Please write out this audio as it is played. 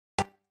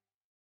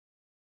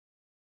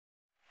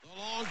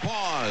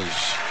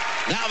pause.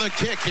 Now the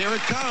kick. Here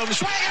it comes.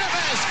 Swing and a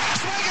miss.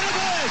 Swing and a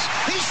miss.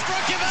 He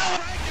struck him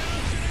out.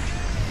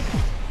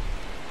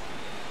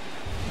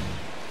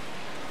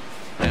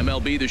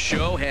 MLB The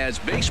Show has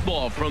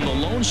baseball from the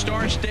Lone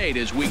Star State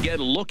as we get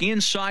a look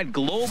inside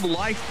Globe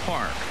Life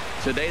Park.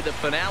 Today, the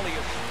finale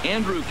of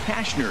Andrew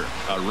Kashner,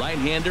 a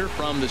right-hander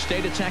from the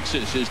state of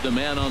Texas, is the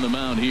man on the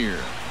mound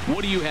here.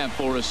 What do you have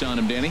for us on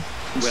him, Danny?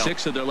 Well,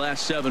 6 of their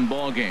last 7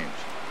 ball games.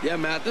 Yeah,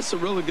 Matt, this is a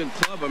really good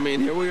club. I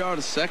mean, here we are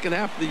the second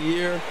half of the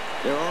year.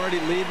 They're already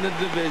leading the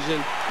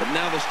division, but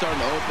now they're starting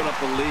to open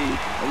up a lead.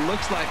 It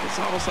looks like it's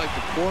almost like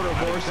the quarter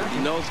horse that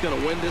you know is going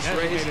to win this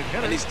race,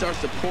 and he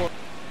starts to pour.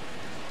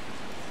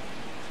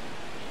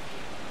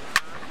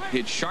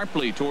 Hit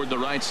sharply toward the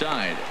right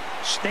side.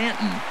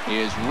 Stanton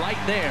is right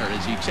there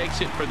as he takes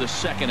it for the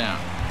second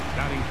out.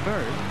 Batting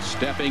third.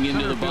 Stepping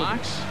into the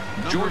box.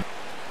 Jordan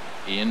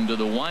into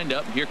the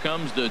windup. Here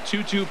comes the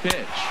 2-2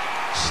 pitch.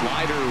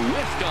 Slider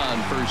whiffed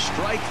on for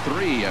strike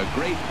 3. A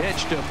great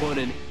pitch to put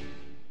in.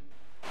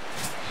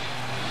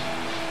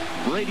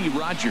 Brady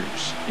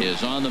Rogers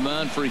is on the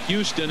mound for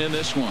Houston in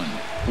this one.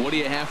 What do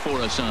you have for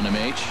us on him,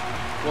 H?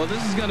 Well,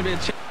 this is going to be a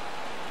chance.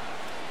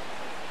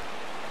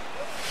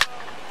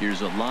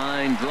 Here's a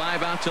line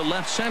drive out to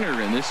left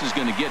center, and this is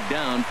going to get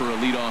down for a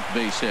leadoff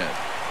base hit.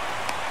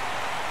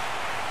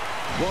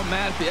 Well,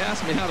 Matt, if you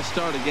ask me how to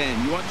start a game,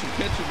 you want your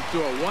pitcher to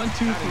throw a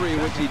 1-2-3,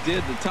 which he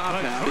did the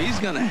top half. He's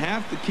going to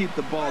have to keep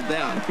the ball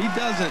down. If he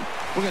doesn't,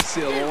 we're going to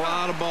see a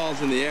lot of balls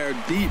in the air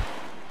deep.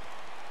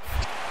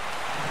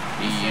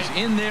 He's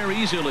in there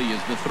easily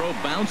as the throw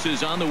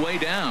bounces on the way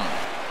down.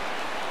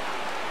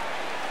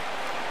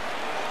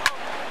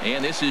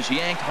 And this is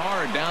yanked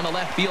hard down the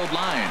left field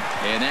line.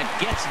 And that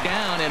gets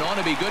down and ought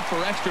to be good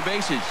for extra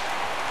bases.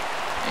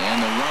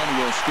 And the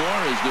run will score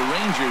as the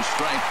Rangers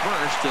strike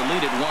first to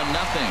lead it 1-0.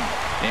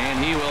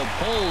 And he will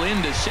pull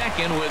into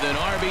second with an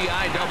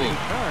RBI double.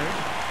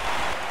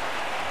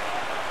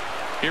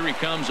 Here he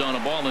comes on a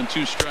ball and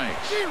 2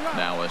 strikes.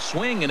 Now a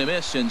swing and a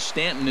miss, and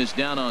Stanton is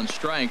down on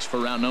strikes for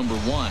round number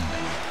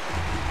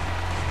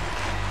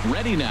 1.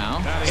 Ready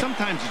now.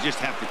 Sometimes you just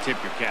have to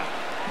tip your cap.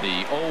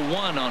 The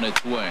 0-1 on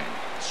its way.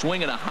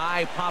 Swinging a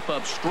high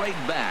pop-up straight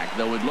back,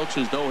 though it looks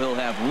as though he'll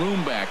have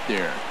room back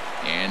there.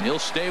 And he'll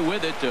stay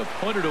with it to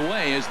put it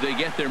away as they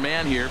get their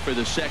man here for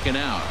the second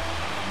out.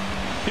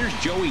 Here's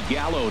Joey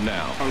Gallo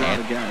now. A lot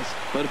of guys.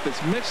 But if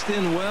it's mixed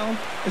in well,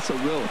 it's a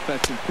real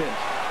effective pitch.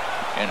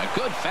 And a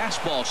good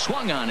fastball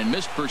swung on and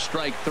missed for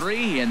strike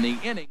 3 in the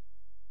inning.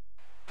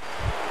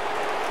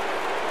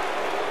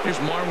 Here's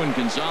Marwin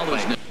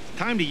Gonzalez.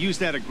 Time to use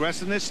that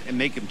aggressiveness and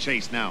make him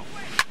chase now.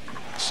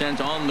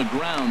 Sent on the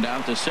ground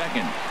out to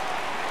second.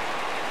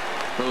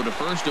 Throw to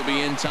first will be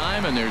in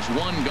time, and there's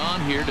one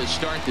gone here to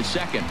start the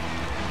second.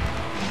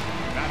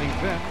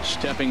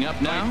 Stepping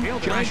up now.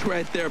 Break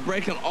right there,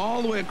 breaking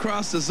all the way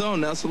across the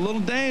zone. Now it's a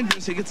little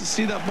dangerous. He gets to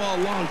see that ball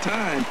a long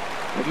time.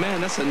 But man,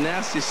 that's a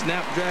nasty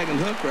snapdragon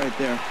hook right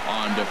there.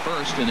 On to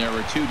first, and there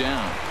are 2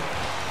 down.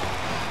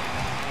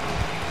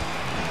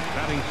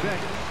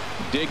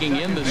 Digging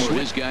in the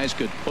Swiss guys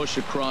could push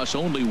across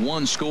only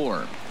 1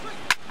 score.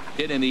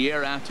 Hit in the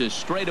air out to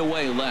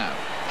straightaway left.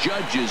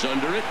 Judge is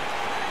under it.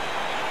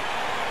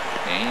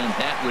 And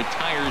that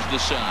retires the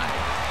side.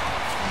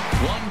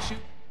 1-2.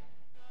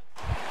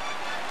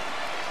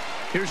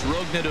 Here's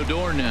Rougned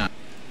Odor now.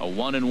 A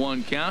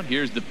 1-1 count.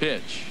 Here's the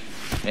pitch.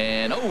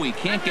 And oh, he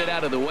can't get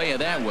out of the way of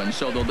that one.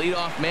 So the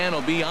leadoff man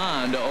will be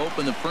on to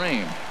open the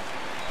frame.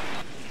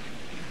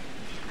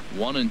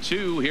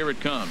 1-2. Here it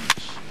comes.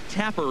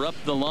 Tapper up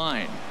the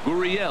line.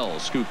 Gurriel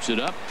scoops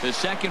it up to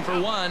second for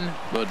 1,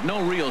 but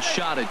no real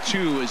shot at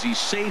 2 as he's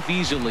safe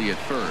easily at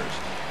first.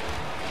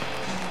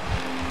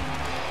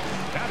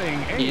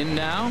 In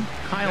now,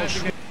 Kyle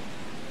Schwarber.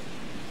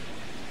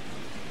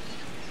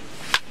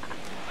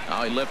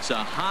 Oh, he lifts a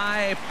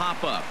high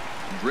pop-up,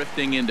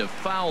 drifting into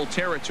foul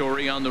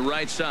territory on the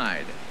right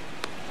side.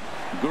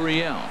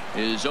 Gurriel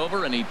is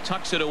over, and he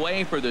tucks it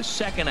away for the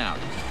second out.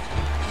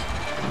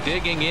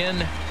 Digging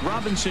in,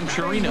 Robinson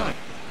Chirinos.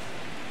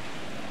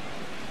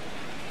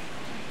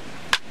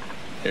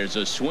 There's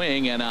a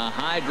swing and a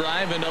high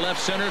drive into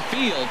left center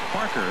field.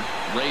 Parker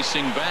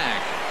racing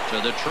back to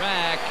the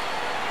track.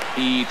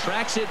 He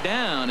tracks it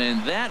down,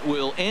 and that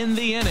will end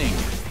the inning.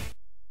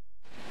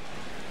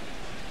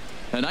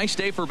 A nice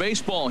day for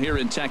baseball here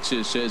in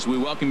Texas as we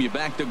welcome you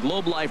back to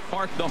Globe Life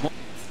Park. The home.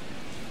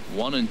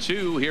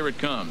 1-2. Here it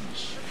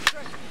comes.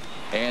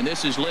 And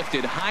this is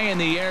lifted high in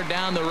the air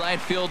down the right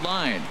field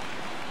line.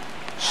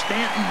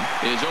 Stanton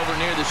is over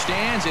near the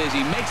stands as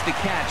he makes the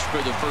catch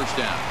for the first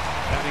out.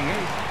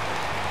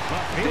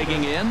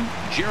 Digging in,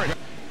 Jarrett.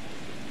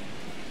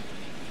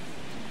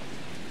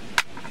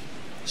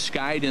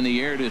 Skied in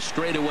the air to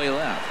straightaway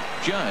left.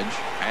 Judge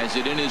has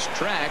it in his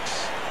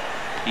tracks.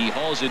 He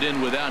hauls it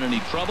in without any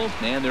trouble,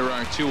 and there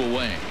are 2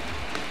 away.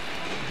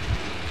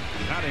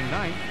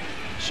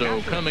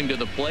 So coming to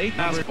the plate.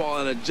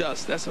 Fastball and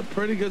adjust. That's a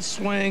pretty good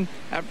swing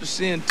after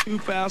seeing 2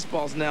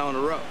 fastballs now in a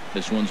row.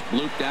 This one's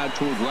blooped out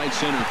toward right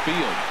center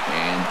field.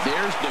 And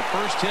there's the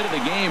first hit of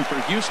the game for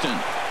Houston.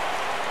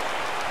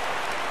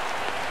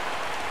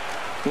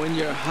 When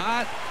you're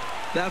hot,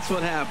 that's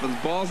what happens.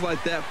 Balls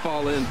like that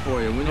fall in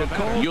for you. When you're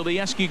cold.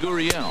 Yulieski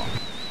Gurriel.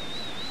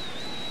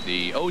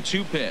 The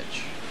 0-2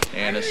 pitch.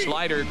 And a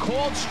slider.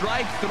 Called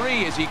strike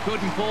 3 as he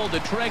couldn't pull the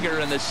trigger,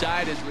 and the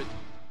side is.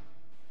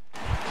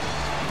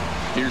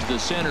 Here's the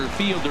center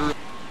fielder.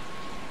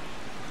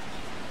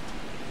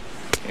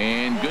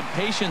 And good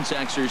patience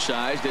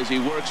exercised as he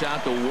works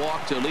out the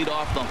walk to lead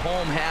off the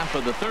home half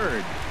of the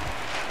third.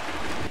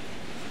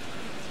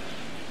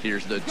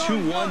 Here's the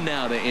 2-1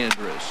 now to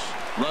Andrus.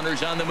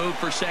 Runners on the move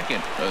for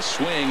second. A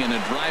swing and a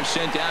drive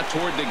sent out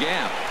toward the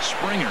gap.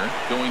 Springer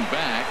going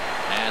back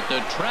at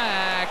the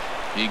track.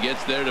 He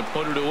gets there to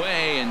put it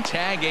away, and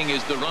tagging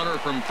is the runner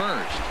from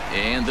first.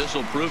 And this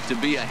will prove to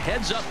be a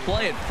heads-up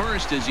play at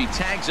first as he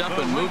tags up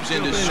and moves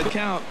into the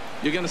count.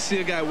 You're going to see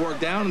a guy work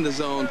down in the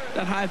zone.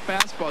 That high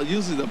fastball,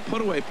 usually the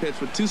put-away pitch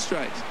with 2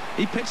 strikes.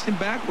 He pitched him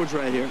backwards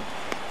right here.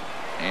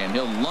 And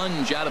he'll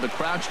lunge out of the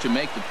crouch to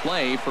make the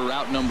play for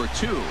route number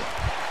 2.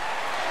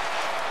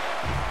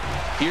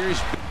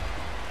 Here's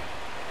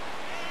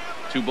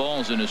 2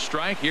 balls and a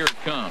strike. Here it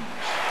comes.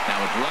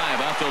 Now a drive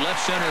out to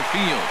left center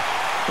field.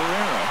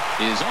 Pereira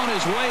is on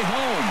his way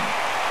home.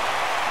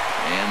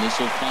 And this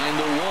will find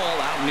the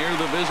wall out near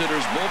the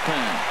visitors'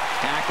 bullpen.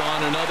 Tack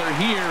on another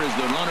here as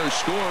the runner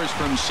scores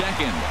from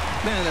second.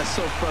 Man, that's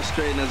so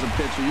frustrating as a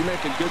pitcher. You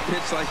make a good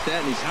pitch like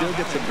that, and he still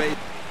gets a base.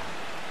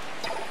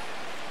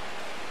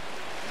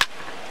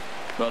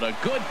 But a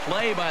good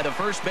play by the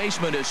first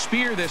baseman to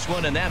spear this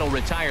one, and that'll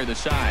retire the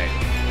side.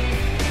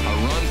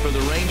 A run for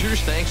the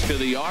Rangers thanks to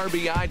the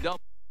RBI double.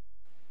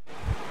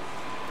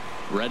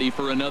 Ready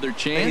for another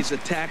chance. He's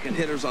attacking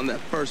hitters on that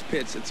first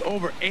pitch. It's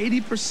over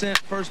 80%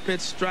 first pitch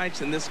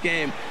strikes in this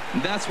game,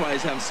 and that's why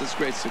he's having such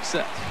great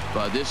success.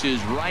 But this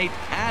is right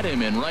at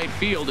him in right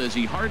field as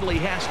he hardly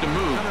has to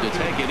move to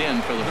take it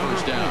in for the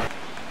first out.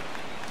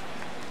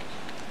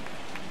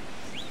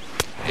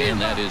 And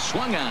that is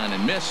swung on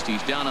and missed.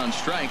 He's down on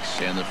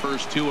strikes, and the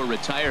first 2 are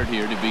retired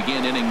here to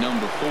begin inning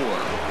number 4.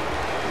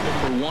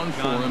 For 1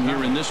 for him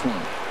here in this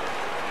one.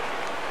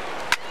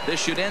 This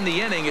should end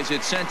the inning as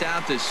it's sent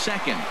out to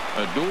second.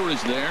 Adore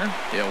is there.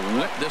 He'll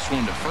whip this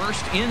one to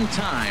first in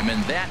time,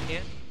 and that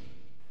in.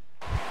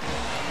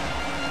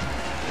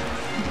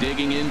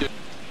 Digging into.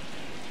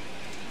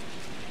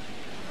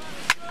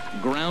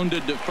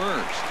 Grounded to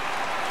first.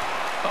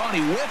 Oh, and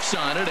he whiffs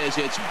on it as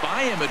it's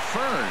by him at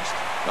first.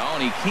 Oh,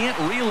 and he can't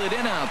reel it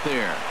in out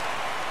there.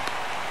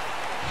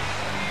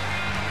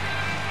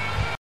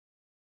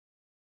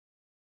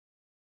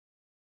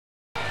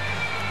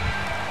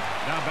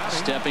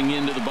 Stepping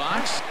into the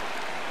box.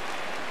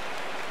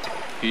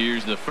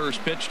 Here's the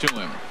first pitch to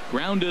him.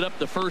 Grounded up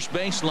the first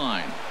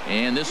baseline.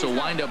 And this will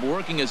wind up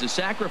working as a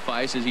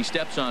sacrifice as he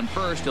steps on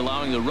first,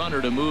 allowing the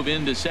runner to move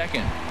into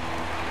second.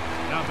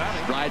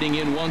 Riding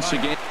in once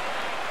again.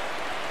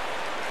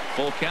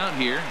 Full count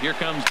here. Here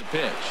comes the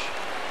pitch.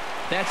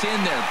 That's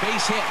in there.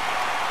 Base hit.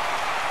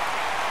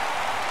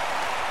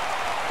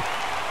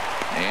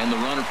 And the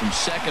runner from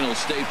second will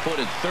stay put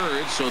at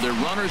third, so they're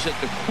runners at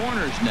the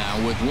corners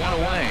now with 1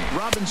 away.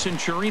 Robinson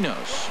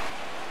Chirinos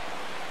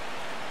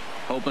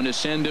hoping to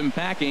send him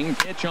packing.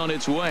 Pitch on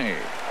its way.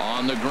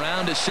 On the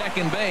ground to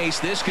second base.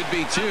 This could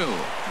be 2.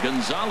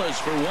 Gonzalez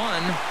for 1,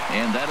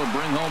 and that'll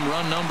bring home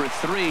run number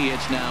 3.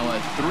 It's now a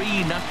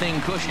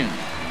 3-0 cushion.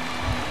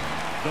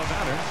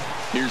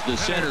 Here's the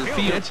center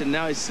field. And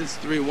now he sits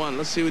 3-1.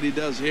 Let's see what he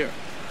does here.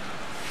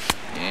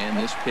 And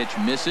this pitch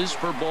misses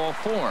for ball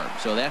 4.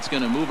 So that's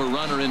going to move a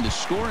runner into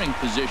scoring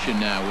position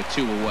now with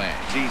 2 away.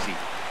 It's easy.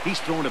 He's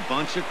thrown a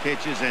bunch of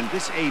pitches, and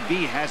this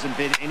AB hasn't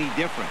been any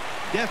different.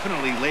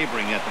 Definitely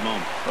laboring at the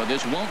moment. But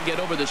this won't get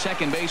over the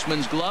second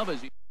baseman's glove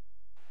as he.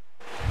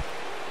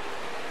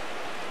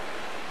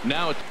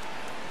 Now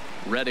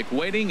Reddick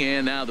waiting,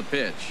 and now the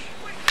pitch.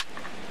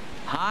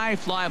 High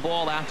fly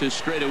ball out to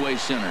straightaway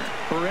center.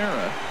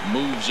 Pereira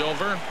moves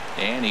over,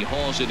 and he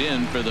hauls it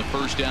in for the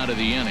first out of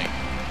the inning.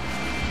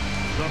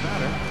 The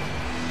batter,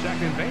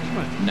 second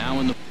baseman. Now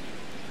in the.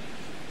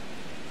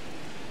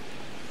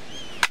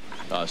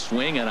 A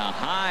swing and a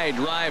high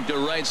drive to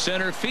right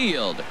center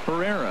field.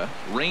 Pereira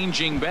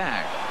ranging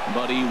back,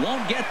 but he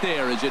won't get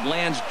there as it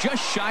lands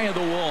just shy of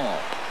the wall.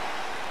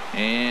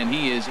 And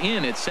he is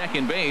in at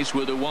second base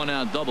with a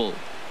 1-out double.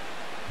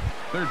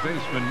 Third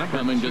baseman number 2.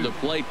 Coming to the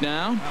plate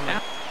now.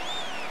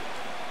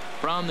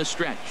 From the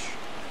stretch.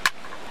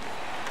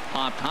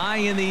 Popped high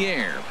in the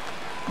air.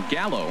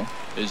 Gallo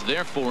is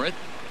there for it.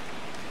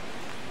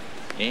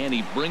 And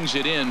he brings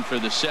it in for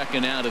the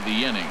second out of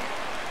the inning.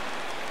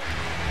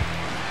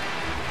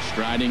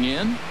 Striding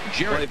in.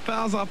 Well, he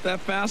fouls off that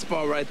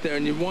fastball right there,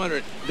 and you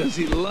wonder, does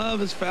he love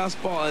his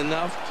fastball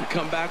enough to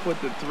come back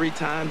with it 3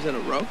 times in a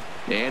row?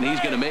 And he's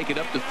going to make it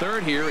up to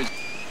third here.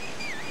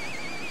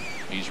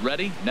 He's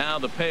ready. Now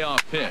the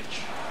payoff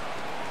pitch.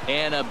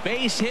 And a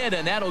base hit,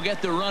 and that'll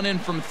get the run in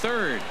from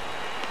third.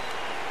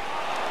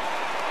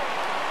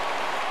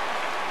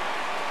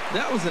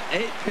 That was an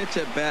 8-pitch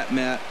at bat,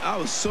 Matt. I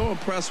was so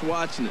impressed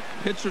watching it.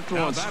 Pitcher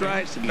throwing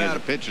strikes. As a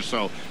pitcher,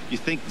 so you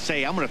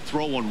say, I'm going to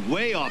throw one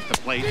way off the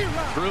plate.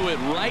 Threw it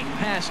right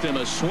past him,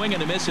 a swing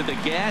and a miss at the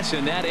gas,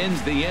 and that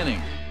ends the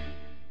inning.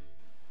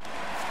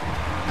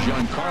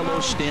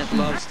 Giancarlo Stanton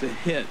loves to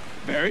hit.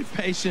 Very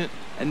patient,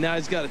 and now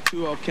he's got a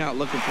 2-0 count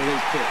looking for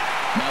his pitch.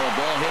 Now the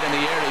ball hit in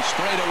the air to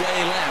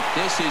straightaway left.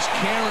 This is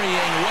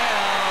carrying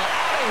well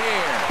right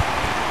here.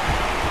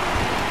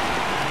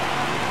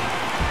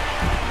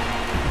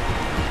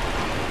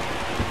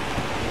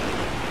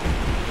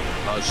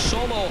 A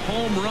solo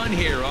home run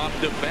here off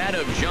the bat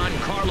of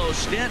Giancarlo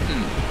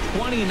Stanton.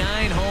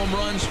 29 home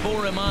runs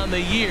for him on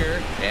the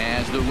year.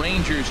 As the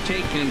Rangers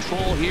take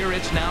control here,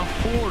 it's now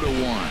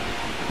 4-1.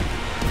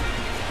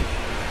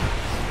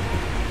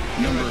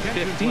 Number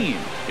 15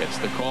 gets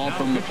the call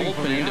from the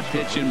bullpen to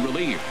pitch in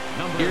relief.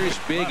 Here's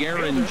big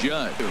Aaron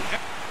Judge.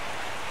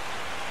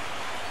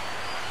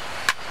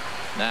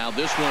 Now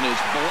this one is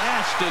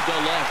blasted to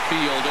left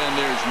field, and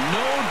there's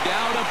no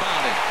doubt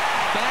about it.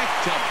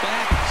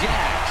 Back-to-back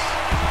jacks.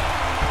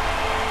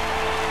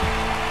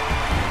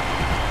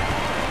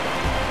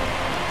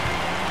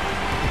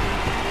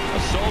 A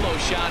solo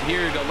shot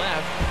here to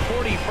left.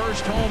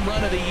 41st home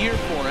run of the year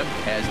for him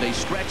as they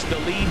stretch the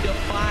lead to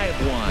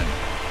 5-1.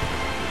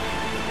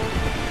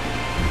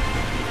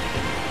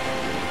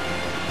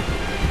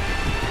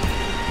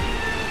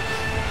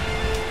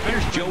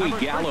 Here's Joey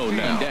Gallo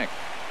now. Deck.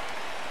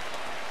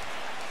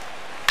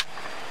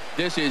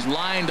 This is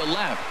line to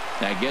left.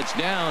 That gets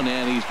down,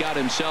 and he's got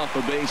himself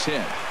a base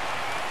hit.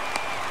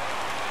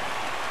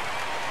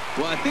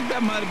 Well, I think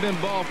that might have been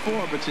ball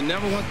 4, but you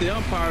never want the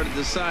umpire to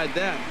decide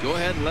that. Go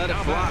ahead and let it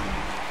fly.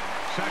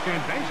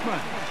 Second baseman.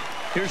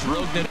 Here's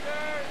Rognan.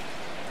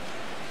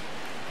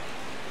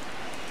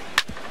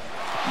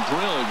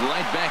 Drilled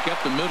right back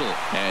up the middle.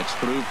 That's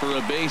through for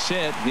a base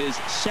hit, his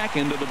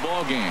second of the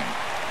ball game.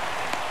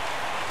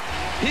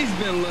 He's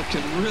been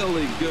looking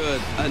really good.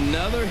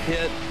 Another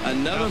hit,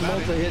 another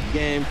multi-hit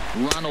game.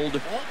 Ronald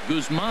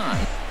Guzman.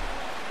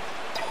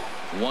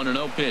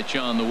 1-0 pitch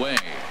on the way.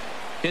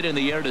 Hit in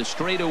the air to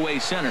straightaway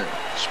center.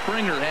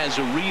 Springer has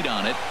a read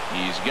on it.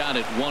 He's got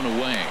it one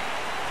away.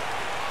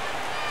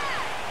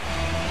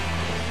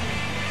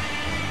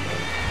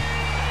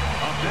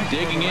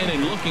 Digging in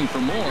and looking for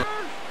more.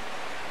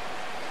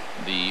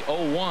 The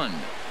 0-1.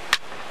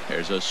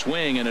 There's a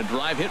swing and a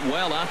drive hit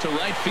well out to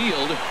right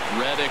field.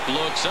 Reddick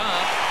looks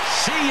up.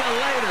 See you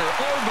later.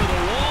 Over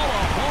the wall,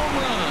 a home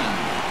run.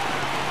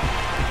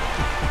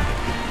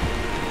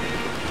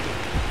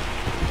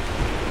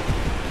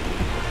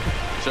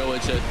 So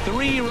it's a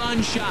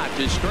 3-run shot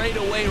to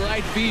straightaway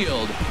right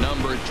field.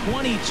 Number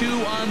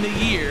 22 on the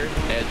year.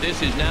 And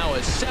this is now a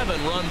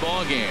 7-run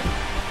ball game.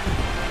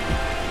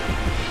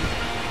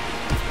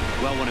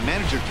 Well, when a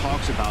manager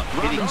talks about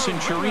Robinson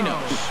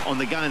Chirinos on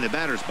the guy in the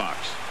batter's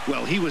box,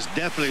 well, he was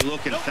definitely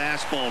looking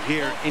fastball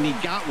here, and he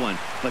got one.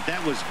 But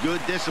that was good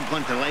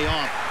discipline to lay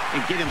off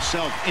and get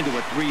himself into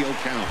a 3-0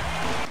 count.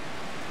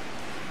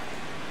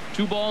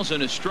 2 balls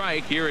and a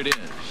strike. Here it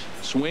is.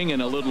 Swing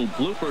and a little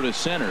blooper to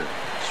center.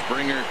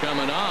 Springer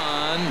coming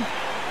on.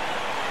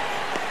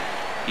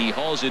 He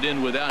hauls it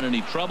in without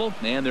any trouble,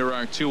 and there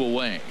are 2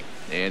 away.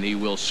 And he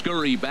will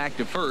scurry back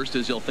to first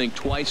as he'll think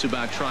twice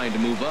about trying to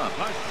move up.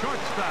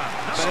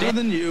 Better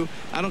than you.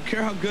 I don't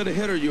care how good a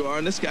hitter you are,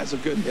 and this guy's a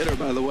good hitter,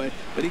 by the way,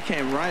 but he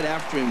came right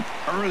after him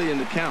early in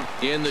the count.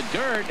 In the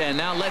dirt, and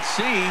now let's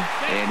see.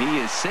 And he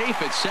is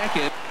safe at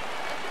second.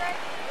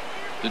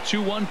 The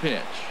 2-1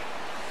 pitch.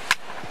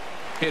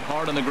 Hit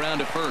hard on the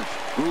ground to first.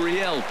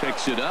 Gurriel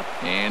picks it up,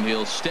 and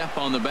he'll step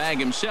on the bag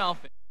himself.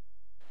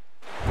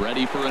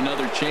 Ready for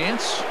another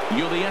chance.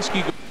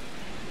 Yulieski.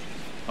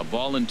 A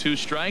ball and 2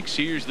 strikes.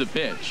 Here's the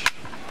pitch.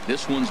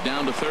 This one's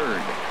down to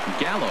third.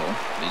 Gallo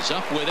is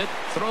up with it.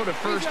 Throw to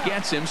first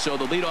gets him, so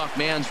the leadoff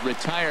man's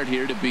retired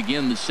here to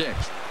begin the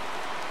 6th.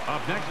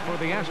 Up next for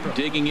the Astros.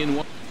 Digging in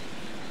one.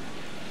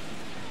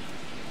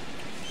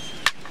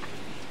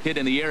 Hit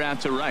in the air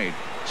out to right.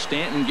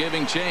 Stanton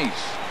giving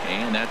chase.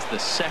 And that's the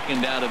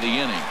 2nd out of the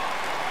inning.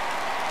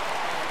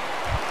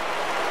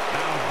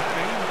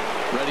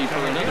 Ready for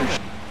another.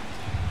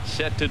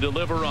 Set to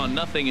deliver on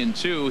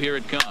 0-2. Here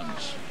it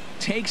comes.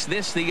 Takes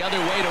this the other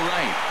way to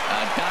right.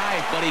 A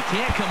dive, but he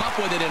can't come up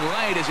with it in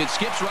right as it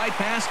skips right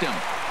past him.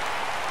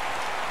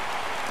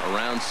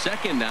 Around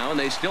second now, and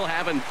they still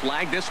haven't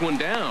flagged this one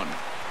down.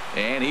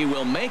 And he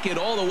will make it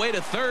all the way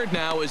to third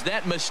now as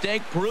that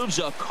mistake proves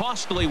a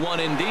costly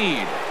one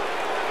indeed.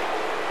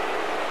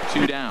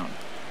 2 down.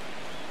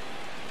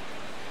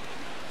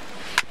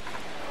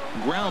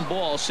 Ground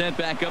ball sent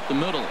back up the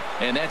middle,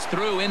 and that's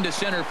through into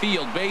center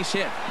field. Base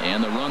hit,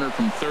 and the runner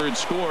from third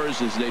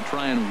scores as they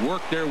try and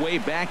work their way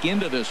back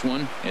into this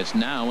one. It's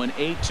now an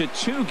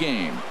 8-2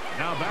 game.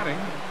 Now batting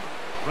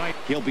right.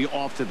 He'll be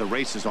off to the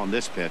races on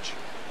this pitch.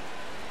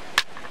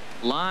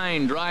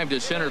 Line drive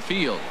to center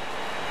field,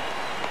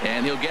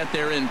 and he'll get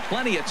there in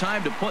plenty of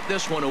time to put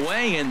this one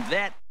away. And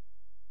that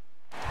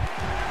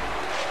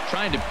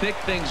trying to pick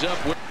things up.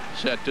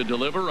 Set to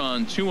deliver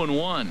on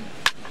 2-1.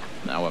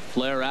 Now a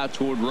flare out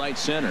toward right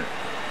center.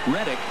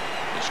 Reddick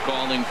is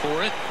calling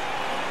for it.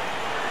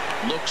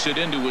 Looks it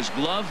into his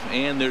glove,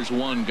 and there's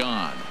one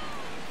gone.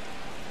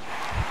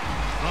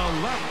 The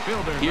left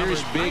fielder,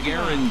 Here's number Big 99.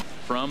 Aaron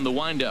from the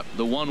windup.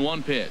 The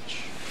 1-1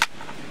 pitch.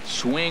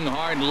 Swing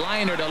hard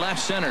liner to left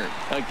center.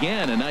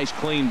 Again, a nice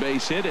clean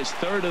base hit. His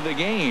third of the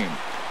game.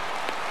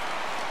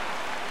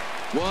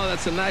 Well,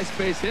 that's a nice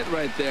base hit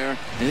right there,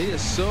 and he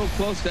is so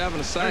close to having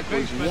a cycle.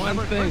 He's one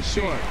thing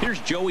short. Here's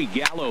Joey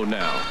Gallo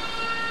now.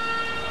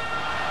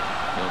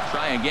 He'll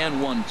try again.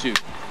 1-2.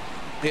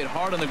 Hit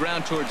hard on the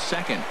ground towards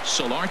second.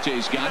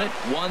 Solarte's got it.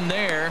 One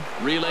there.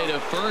 Relay to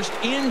first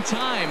in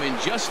time,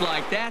 and just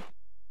like that.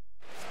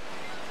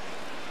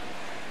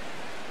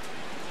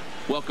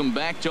 Welcome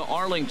back to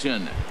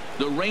Arlington.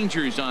 The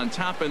Rangers on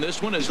top in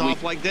this one as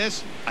off like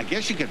this. I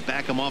guess you could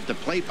back him off the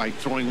plate by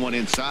throwing one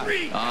inside.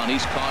 And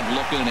he's caught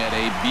looking at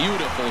a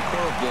beautiful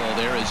curveball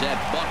there as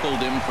that buckled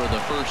him for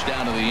the first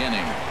out of the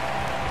inning.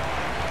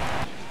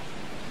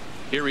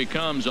 Here he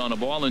comes on a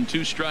ball and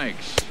 2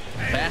 strikes.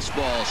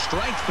 Fastball,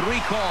 strike 3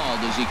 called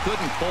as he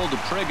couldn't pull the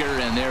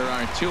trigger, and there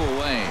are 2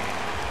 away.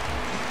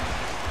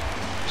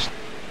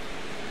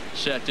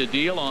 Set to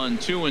deal on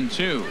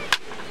 2-2.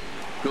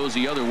 Goes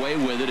the other way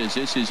with it as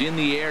this is in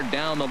the air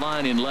down the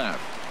line in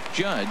left.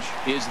 Judge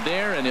is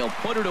there, and he'll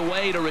put it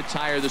away to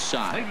retire the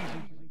side.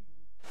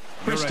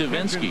 Chris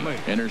Davinsky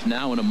enters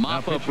now in a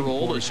mop-up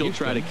role as he'll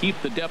try to keep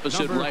the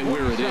deficit right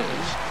where it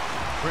is.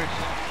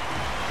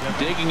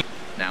 Digging.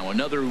 Now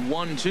another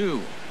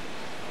 1-2.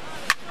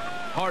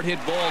 Hard hit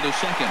ball to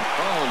second.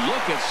 Oh,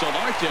 look at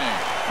Solarte.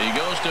 He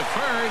goes to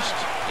first.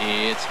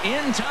 It's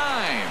in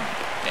time.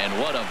 And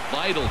what a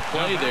vital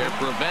play there,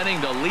 preventing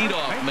the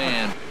leadoff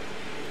man.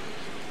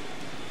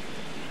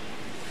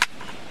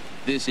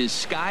 This is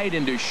skied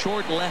into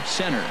short left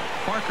center.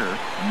 Parker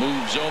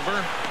moves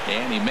over,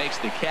 and he makes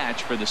the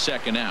catch for the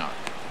second out.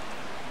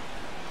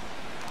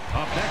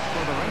 Up next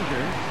for the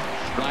Rangers.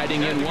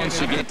 Riding in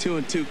once again.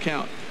 2-2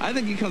 count. I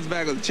think he comes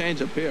back with a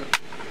changeup here.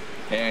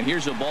 And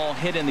here's a ball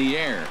hit in the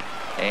air.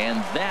 And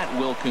that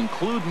will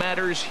conclude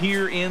matters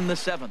here in the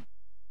 7th.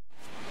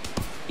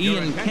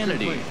 Ian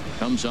Kennedy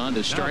comes on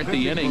to start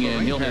the inning,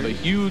 and he'll have a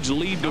huge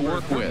lead to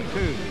work with.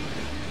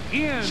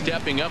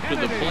 Stepping up to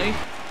the plate.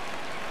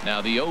 Now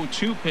the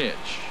 0-2 pitch.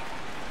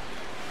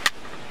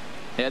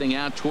 Heading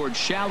out towards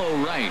shallow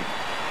right.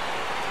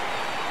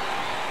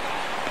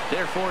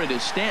 Therefore, it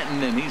is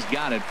Stanton, and he's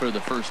got it for the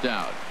first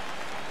out.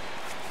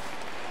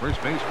 First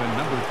baseman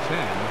number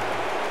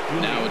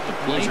 10. Now at the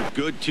plate. Those are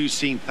good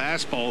 2-seam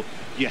fastball.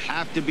 You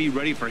have to be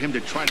ready for him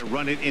to try to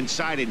run it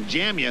inside and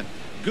jam you.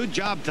 Good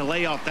job to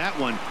lay off that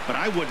one, but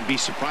I wouldn't be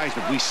surprised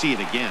if we see it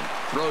again.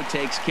 Throw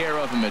takes care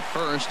of him at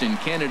first, and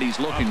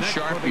Kennedy's looking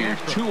sharp here.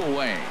 2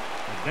 away.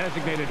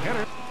 Designated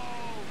hitter.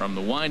 From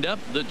the windup,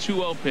 the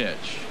 2-0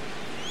 pitch.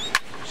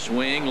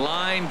 Swing,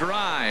 line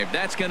drive.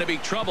 That's going to be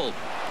trouble.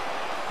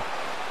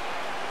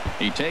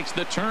 He takes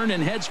the turn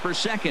and heads for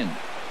second.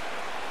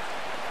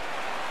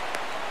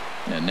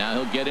 And now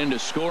he'll get into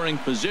scoring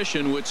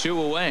position with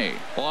 2 away.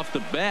 Off the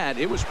bat,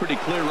 it was pretty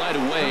clear right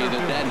away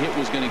that that hit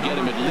was going to get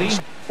him at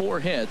least 4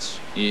 hits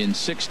in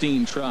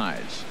 16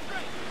 tries.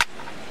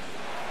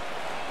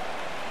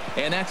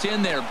 And that's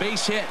in there.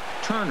 Base hit.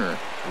 Turner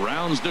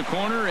rounds the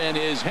corner and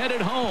is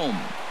headed home.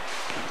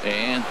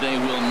 And they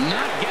will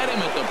not get him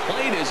at the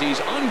plate as he's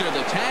under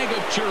the tag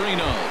of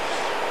Chirinos.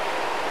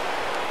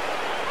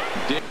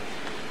 Diff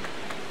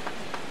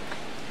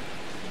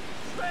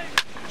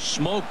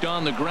smoked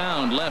on the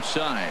ground left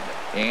side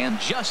and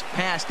just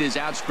past his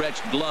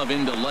outstretched glove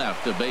into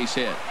left. A base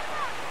hit.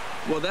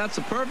 Well, that's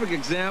a perfect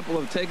example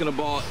of taking a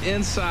ball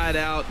inside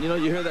out. You know,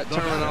 you hear that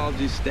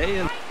terminology, stay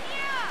in.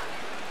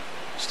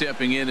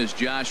 Stepping in is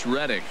Josh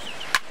Reddick.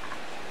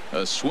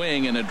 A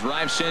swing and a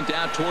drive sent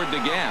out toward the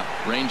gap.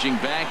 Ranging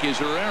back is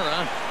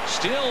Herrera.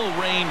 Still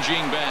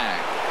ranging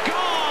back.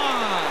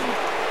 Gone!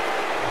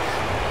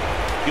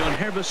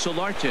 Yonhervis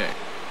Solarte.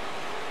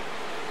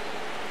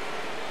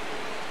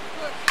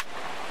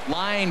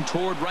 Line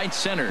toward right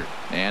center.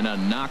 And a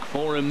knock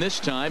for him this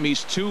time.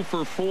 He's 2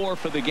 for 4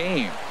 for the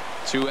game.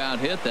 2-out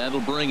hit.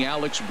 That'll bring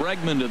Alex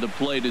Bregman to the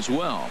plate as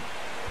well.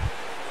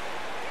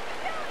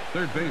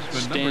 Third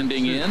baseman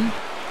standing number 2. in.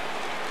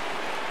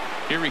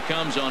 Here he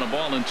comes on a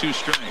ball and 2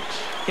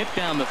 strikes. Hit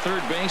down the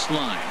third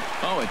baseline.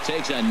 Oh, it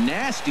takes a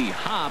nasty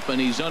hop,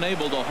 and he's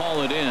unable to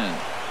haul it in.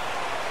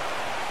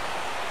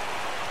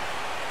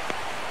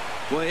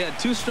 Well, he had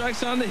 2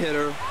 strikes on the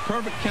hitter.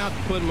 Perfect count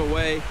to put him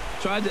away.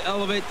 Tried to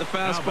elevate the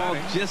fastball,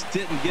 just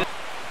didn't get.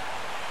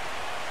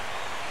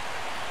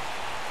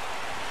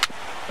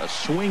 A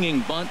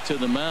swinging bunt to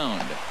the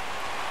mound.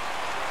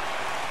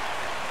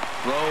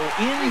 Throw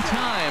in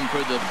time for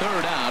the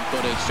 3rd out,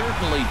 but it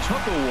certainly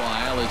took a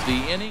while as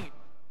the inning.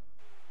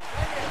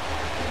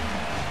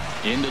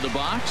 Into the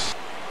box.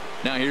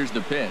 Now here's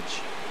the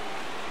pitch.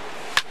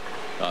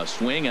 A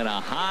swing and a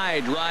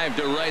high drive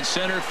to right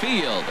center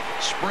field.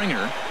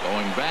 Springer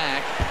going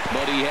back,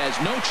 but he has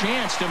no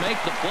chance to make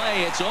the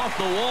play. It's off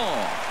the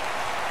wall.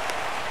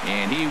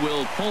 And he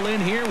will pull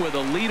in here with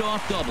a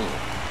leadoff double.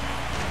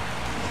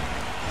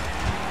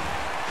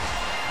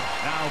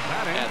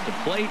 at the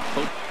plate.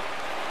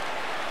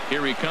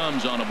 Here he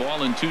comes on a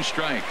ball and 2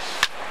 strikes.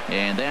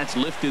 And that's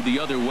lifted the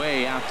other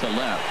way out to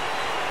left.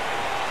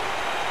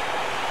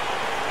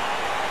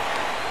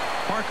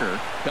 Parker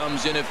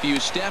comes in a few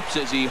steps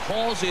as he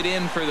hauls it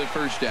in for the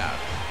first out.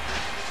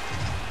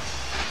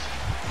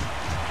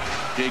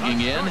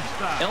 Digging in,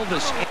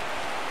 Elvis.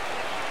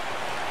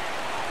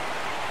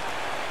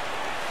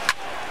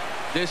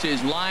 This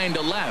is line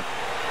to left.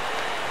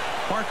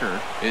 Parker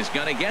is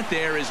going to get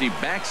there as he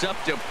backs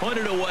up to put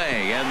it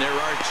away, and there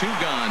are 2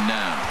 gone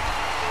now.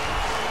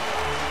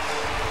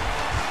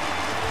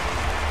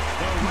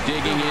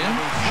 Digging in.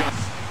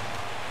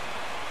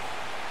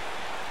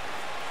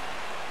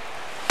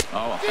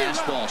 Oh, a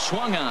fastball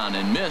swung on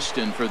and missed,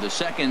 and for the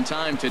second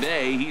time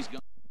today, he's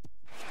gone.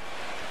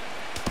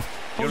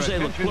 Jose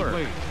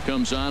Leclerc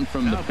comes on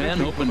from the pen,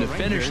 hoping to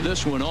finish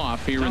this one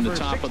off here in the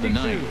top of the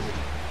 9th.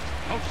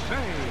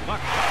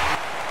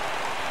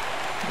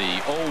 The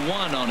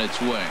 0-1 on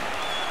its way.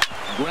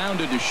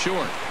 Grounded to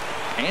short.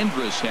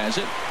 Andrus has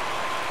it.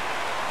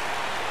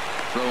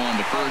 Throw on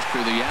to first for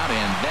the out,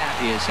 and that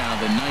is how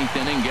the 9th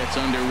inning gets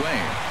underway.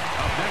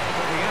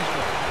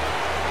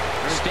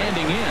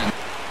 Standing in.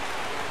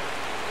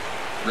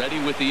 Ready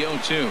with the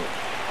 0-2.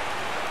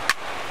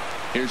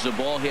 Here's a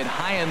ball hit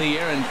high in the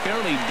air and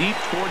fairly deep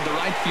toward the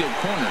right field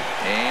corner.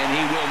 And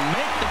he will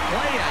make the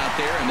play out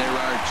there, and there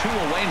are 2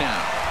 away now.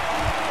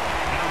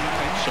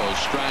 So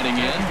striding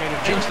in,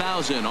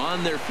 6,000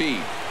 on their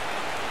feet.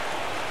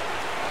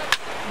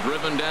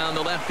 Driven down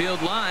the left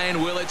field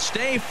line. Will it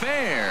stay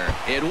fair?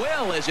 It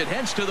will, as it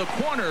heads to the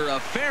corner. A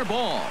fair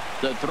ball.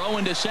 The throw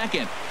into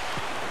second.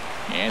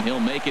 And he'll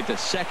make it to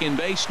second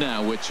base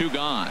now with 2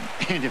 gone.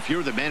 And if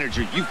you're the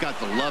manager, you've got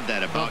to love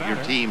that about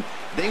your team.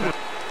 They were.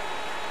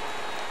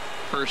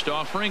 First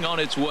offering on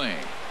its way.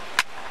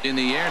 In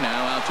the air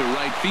now out to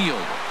right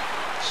field.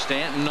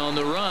 Stanton on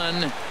the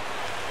run.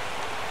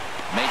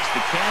 Makes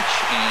the catch,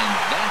 and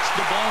that's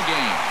the ball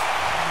game.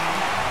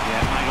 Yeah,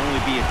 it might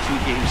only be a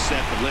 2-game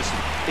set, but listen,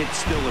 it's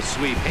still a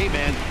sweep. Hey,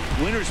 man,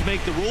 winners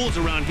make the rules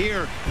around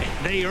here.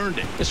 They earned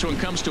it. This one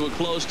comes to a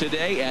close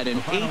today at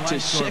an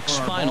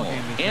 8-6 final.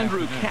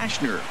 Andrew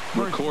Kashner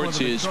records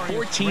his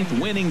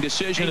 14th winning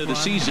decision of the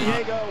season.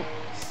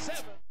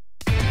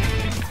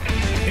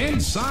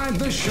 Inside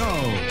the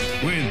Show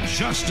with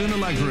Justin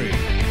Allegri.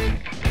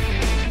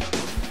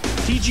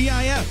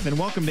 TGIF, and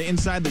welcome to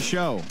Inside the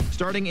Show.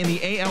 Starting in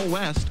the AL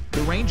West,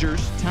 the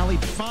Rangers tallied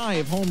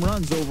 5 home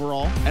runs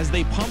overall as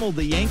they pummeled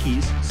the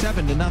Yankees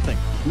 7-0.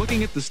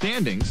 Looking at the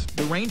standings,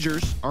 the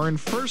Rangers are in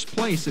first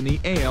place in the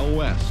AL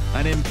West.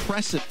 An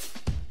impressive.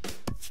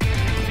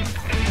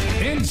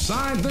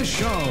 Inside the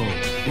Show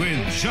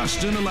with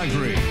Justin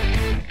Allegri.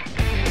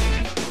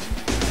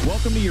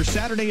 Welcome to your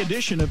Saturday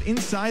edition of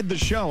Inside the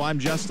Show. I'm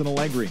Justin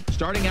Allegri.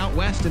 Starting out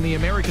west in the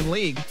American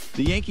League,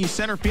 the Yankees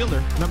center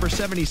fielder, number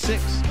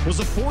 76, was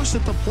a force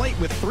at the plate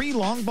with 3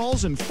 long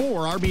balls and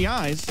 4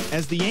 RBIs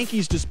as the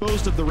Yankees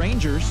disposed of the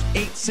Rangers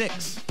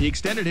 8-6. He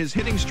extended his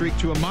hitting streak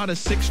to a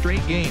modest 6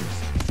 straight games.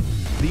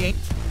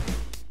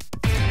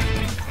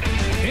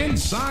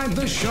 Inside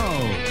the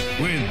Show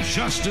with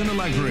Justin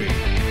Allegri.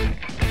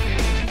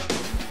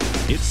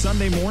 It's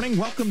Sunday morning.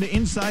 Welcome to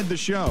Inside the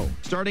Show.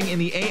 Starting in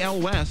the AL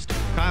West,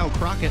 Kyle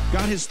Crockett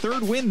got his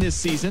 3rd win this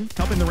season,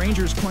 helping the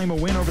Rangers claim a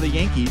win over the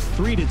Yankees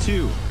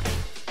 3-2.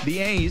 The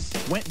A's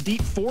went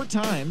deep 4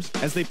 times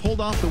as they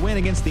pulled off the win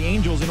against the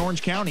Angels in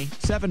Orange County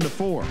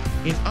 7-4.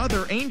 In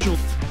other Angels.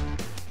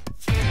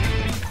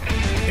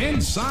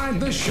 Inside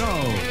the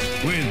Show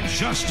with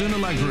Justin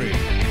Allegri.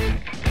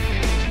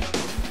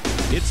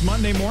 It's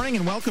Monday morning,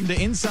 and welcome to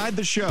Inside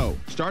the Show.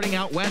 Starting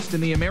out west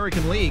in the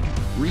American League,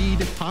 Reed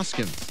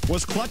Hoskins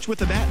was clutch with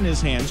the bat in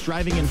his hands,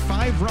 driving in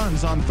 5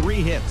 runs on 3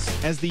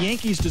 hits as the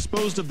Yankees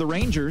disposed of the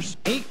Rangers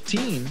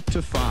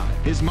 18-5.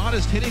 His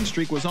modest hitting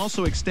streak was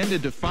also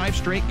extended to 5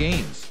 straight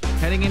games.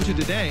 Heading into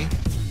today,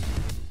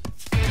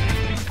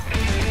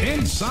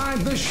 Inside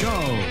the Show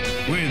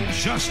with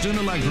Justin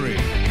Allegri.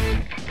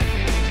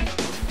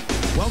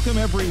 Welcome,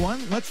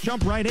 everyone. Let's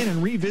jump right in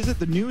and revisit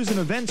the news and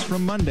events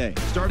from Monday.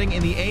 Starting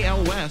in the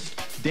AL West,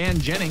 Dan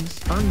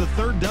Jennings earned the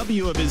 3rd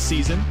W of his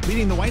season,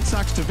 leading the White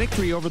Sox to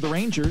victory over the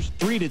Rangers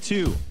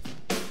 3-2.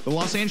 The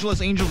Los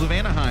Angeles Angels of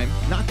Anaheim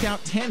knocked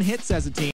out 10 hits as a team.